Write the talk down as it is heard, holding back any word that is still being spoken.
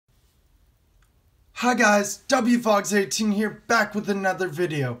Hi guys, WVogs18 here, back with another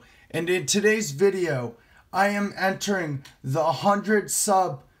video. And in today's video, I am entering the 100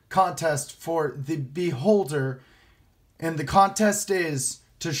 sub contest for the Beholder. And the contest is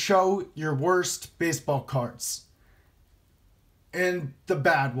to show your worst baseball cards. And the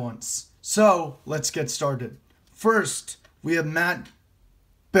bad ones. So, let's get started. First, we have Matt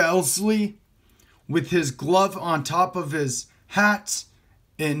Belsley with his glove on top of his hat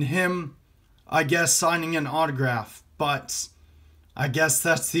and him, I guess, signing an autograph. But I guess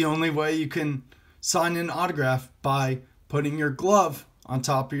that's the only way you can sign an autograph, by putting your glove on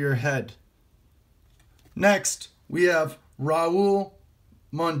top of your head. Next, we have Raul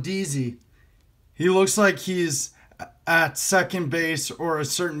Mondesi. He looks like he's at second base or a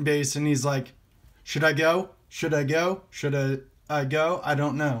certain base, and he's like, should I go? Should I go? Should I go? I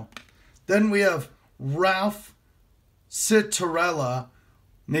don't know. Then we have Ralph Citarella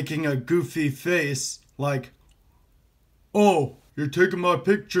making a goofy face like, oh, you're taking my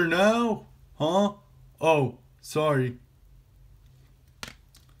picture now? Huh? Oh, sorry.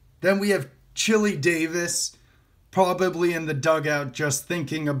 Then we have Chili Davis, probably in the dugout just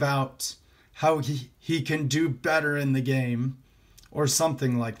thinking about how he can do better in the game, or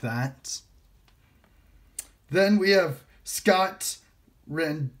something like that. Then we have Scott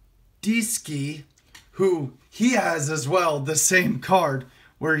Rendisky, who he has as well the same card,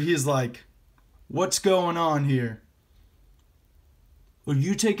 where he's like, what's going on here? Are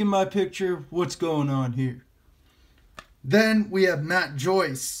you taking my picture? What's going on here? Then we have Matt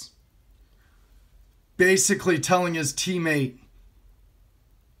Joyce basically telling his teammate,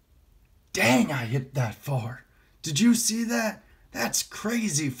 dang, I hit that far. Did you see that? That's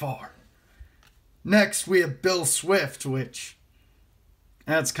crazy far. Next, we have Bill Swift, which,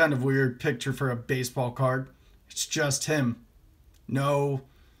 that's kind of weird picture for a baseball card. It's just him. No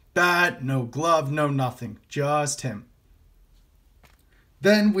bat, no glove, no nothing. Just him.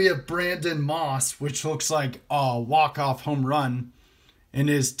 Then we have Brandon Moss, which looks like a walk-off home run, and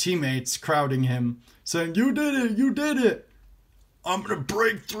his teammates crowding him, saying, you did it, you did it. I'm going to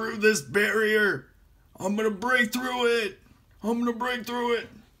break through this barrier. I'm going to break through it. I'm going to break through it.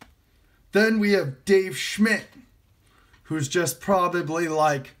 Then we have Dave Schmidt, who's just probably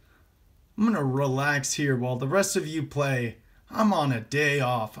like, I'm going to relax here while the rest of you play. I'm on a day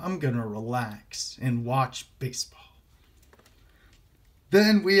off. I'm going to relax and watch baseball.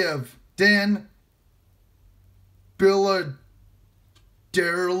 Then we have Dan Billaderlo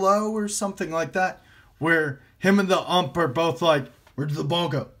or something like that, where him and the ump are both like, where did the ball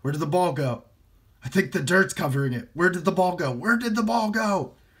go? Where did the ball go? I think the dirt's covering it. Where did the ball go? Where did the ball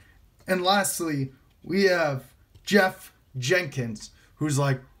go? And lastly, we have Jeff Jenkins, who's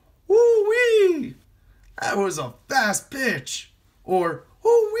like, woo-wee, that was a fast pitch. Or,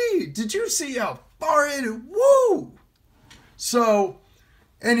 woo-wee, did you see how far it is? Woo! So,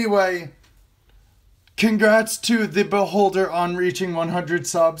 anyway, congrats to the Beholder on reaching 100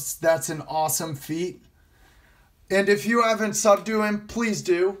 subs. That's an awesome feat. And if you haven't subbed to him, please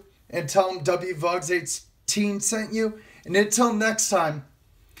do. And tell him WVogs18 sent you. And until next time,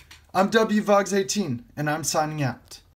 I'm WVogs18, and I'm signing out.